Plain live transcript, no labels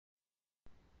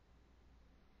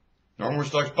No more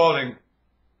stuck exploding.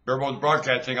 Barebones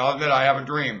Broadcasting. I'll admit I have a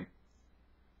dream.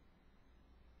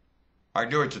 I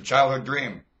do. It's a childhood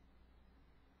dream.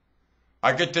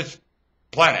 I get this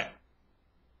planet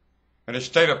in a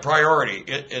state of priority.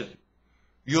 It is.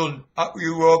 You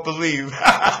won't believe.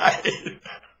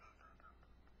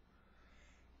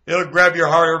 It'll grab your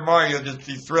heart or mind. You'll just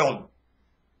be thrilled.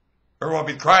 Everyone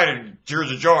will be crying in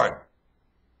tears of joy.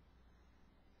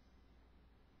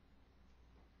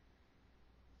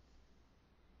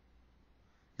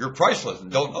 You're priceless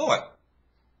and don't know it.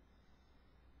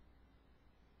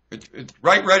 It's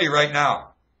ready right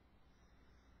now.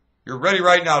 You're ready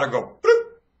right now to go. Bloop.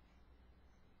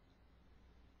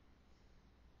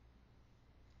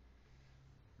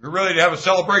 You're ready to have a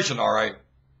celebration, all right.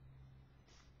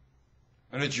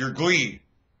 And it's your glee.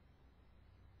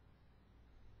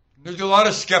 There's a lot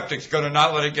of skeptics going to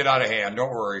not let it get out of hand. Don't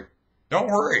worry. Don't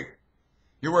worry.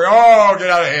 You worry, oh,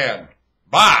 get out of hand.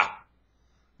 Bah!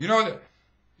 You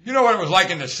know what it was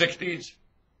like in the 60s?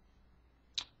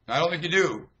 I don't think you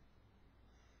do.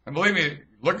 And believe me,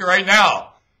 look right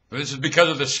now. This is because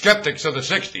of the skeptics of the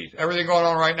 60s. Everything going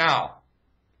on right now.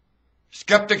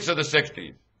 Skeptics of the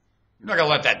 60s. You're not going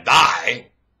to let that die.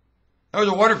 That was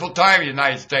a wonderful time in the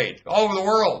United States. All over the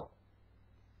world.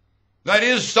 That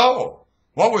is so.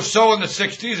 What was so in the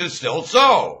 60s is still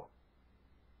so.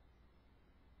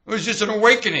 It was just an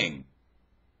awakening.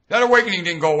 That awakening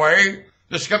didn't go away.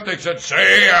 The skeptics said,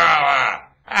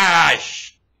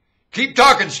 keep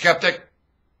talking, skeptic.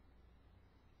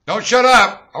 Don't shut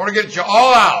up. I want to get you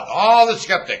all out. All the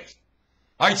skeptics.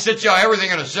 I sit you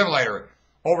everything in a simulator.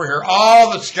 Over here.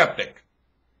 All the skeptic.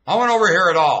 I want over here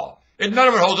at all. And none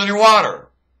of it holds any water.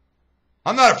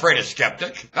 I'm not afraid of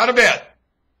skeptics. Not a bit.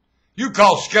 You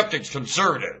call skeptics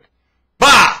conservative.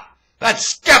 Bah! That's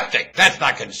skeptic. That's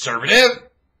not conservative.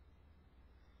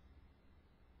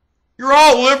 You're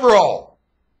all liberal.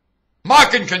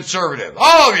 Mocking conservative.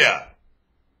 All of you.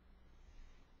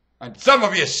 And some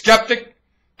of you skeptic.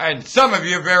 And some of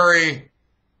you very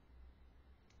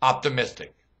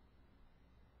optimistic.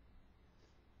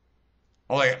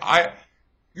 Only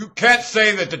you can't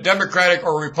say that the Democratic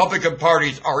or Republican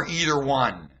parties are either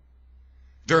one.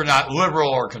 They're not liberal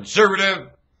or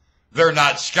conservative. They're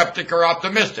not skeptic or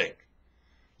optimistic.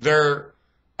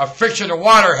 A fish in the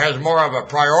water has more of a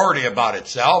priority about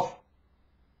itself.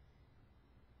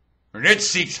 And it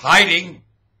seeks hiding.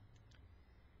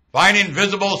 Find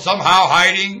invisible, somehow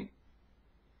hiding.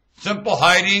 Simple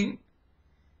hiding.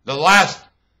 The last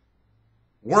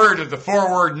word of the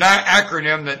four-word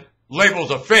acronym that labels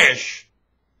a fish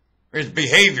is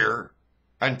behavior,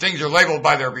 and things are labeled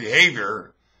by their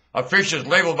behavior. A fish is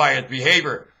labeled by its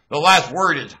behavior. The last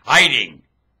word is hiding.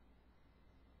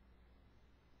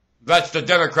 That's the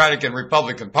Democratic and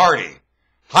Republican Party.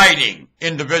 Hiding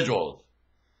individuals.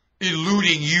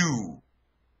 Eluding you.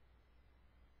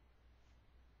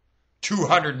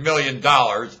 $200 million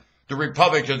the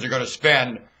Republicans are going to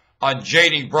spend on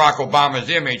jading Barack Obama's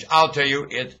image. I'll tell you,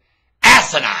 it's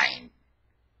asinine.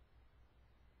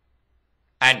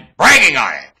 And bragging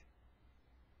on it.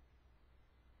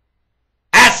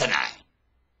 Asinine.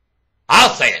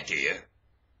 I'll say it to you.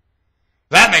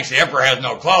 That makes the emperor has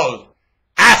no clothes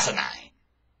asinine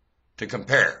to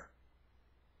compare.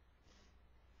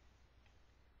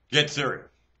 Get serious.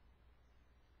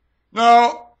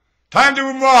 No. Time to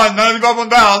move on. None of you bubble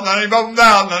down. None of you bubble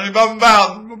down. None of you bubble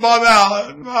down. Move on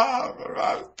down.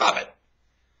 Stop it.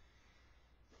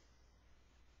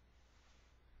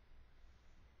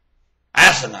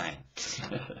 Asinine.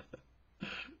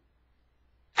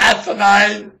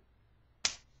 Asinine.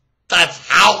 Das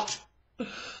Haut.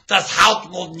 Das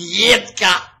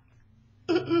Hautmonietka.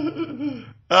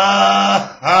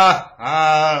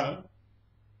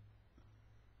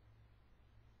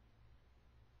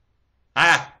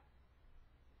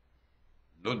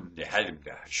 Nun halm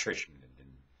der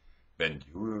schöchenden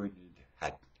Bendun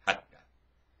hat.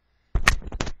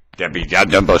 Der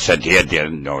Bigadambo said here der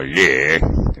Nole,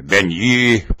 when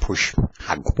ye push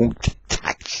Hagut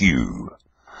Taku.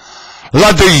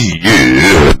 Lady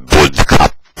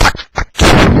Budka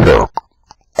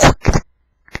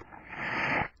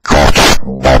got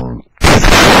one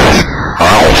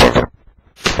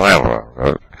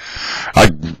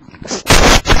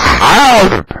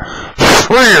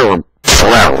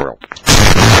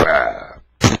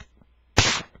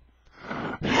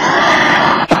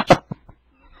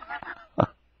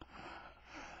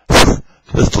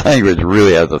This language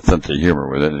really has a sense of humor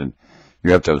with it, and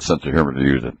you have to have a sense of humor to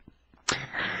use it.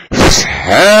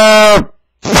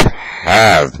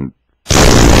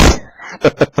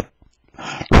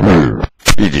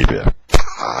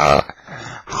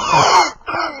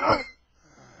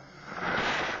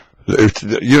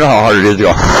 You know how hard it is to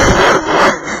go.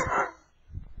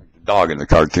 The dog in the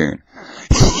cartoon.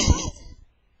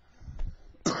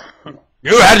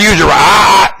 You had to use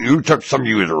you took some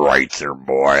user rights there,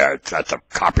 boy. That's a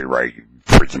copyright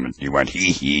infringement. You went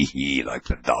hee like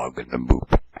the dog in the movie.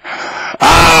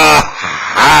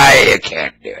 You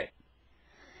can't do it.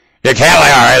 You can't,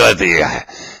 alright, let's see.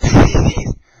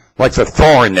 Like the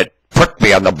thorn that pricked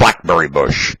me on the blackberry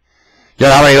bush. You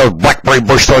know how many of those blackberry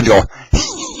bush thorns go,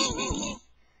 oh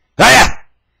yeah.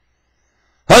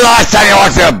 When's the last time you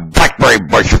walked through a blackberry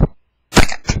bush?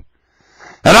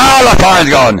 And all the thorns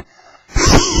going,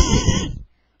 oh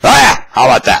yeah, how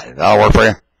about that? That'll work for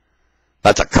you?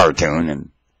 That's a cartoon, and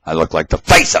I look like the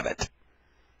face of it.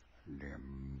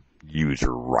 Damn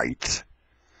user rights.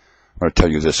 I'm going to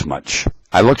tell you this much.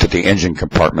 I looked at the engine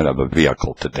compartment of a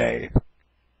vehicle today.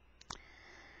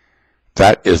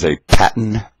 That is a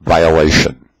patent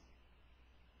violation.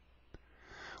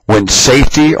 When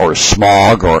safety or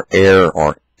smog or air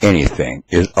or anything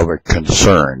is of a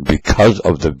concern because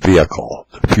of the vehicle,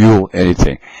 the fuel,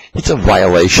 anything, it's a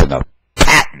violation of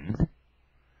patent.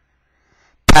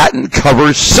 Patent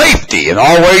covers safety in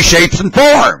all ways, shapes, and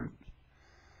forms.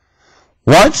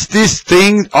 Once these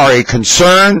things are a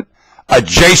concern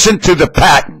adjacent to the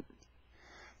patent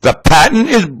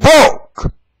is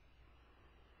broke.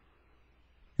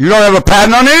 You don't have a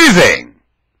patent on anything.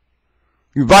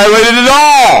 You violated it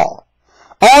all.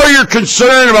 All you're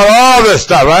concerned about all this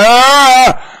stuff.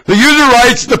 The user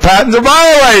rights, the patents are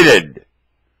violated.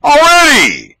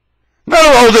 Already. None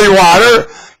of holds any water.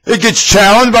 It gets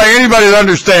challenged by anybody that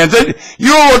understands it.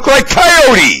 You look like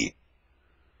Coyote.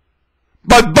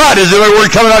 But is the only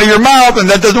word coming out of your mouth, and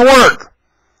that doesn't work.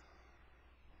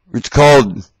 It's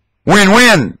called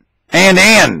win-win. And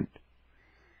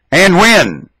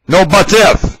win. No buts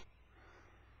if.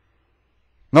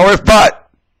 No if but.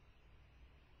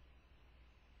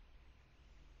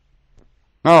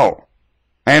 No.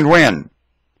 And win.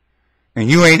 And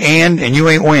you ain't and you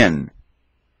ain't win.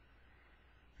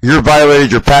 You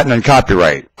violated your patent and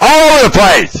copyright. All over the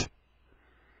place.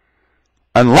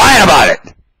 And lying about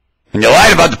it. And you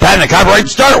lied about the patent and copyright to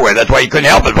start with. That's why you couldn't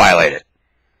help but violate it.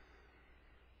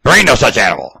 There ain't no such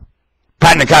animal.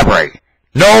 Patent and copyright.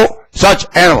 No such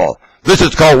animal. This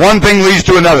is called one thing leads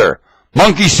to another.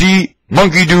 Monkey see,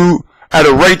 monkey do at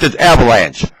a rate that's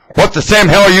avalanche. What the Sam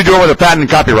hell are you doing with a patent and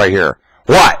copyright here?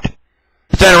 What?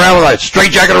 Standing around with a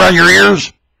straitjacket around your ears?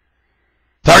 Is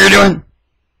that what you're doing?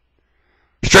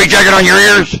 Straitjacket on your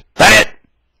ears? That it?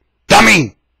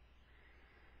 Dummy?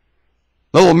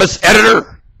 Little Miss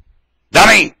Editor?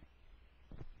 Dummy?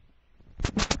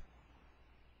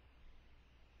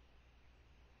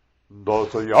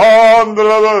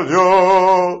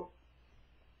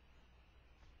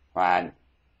 Fine.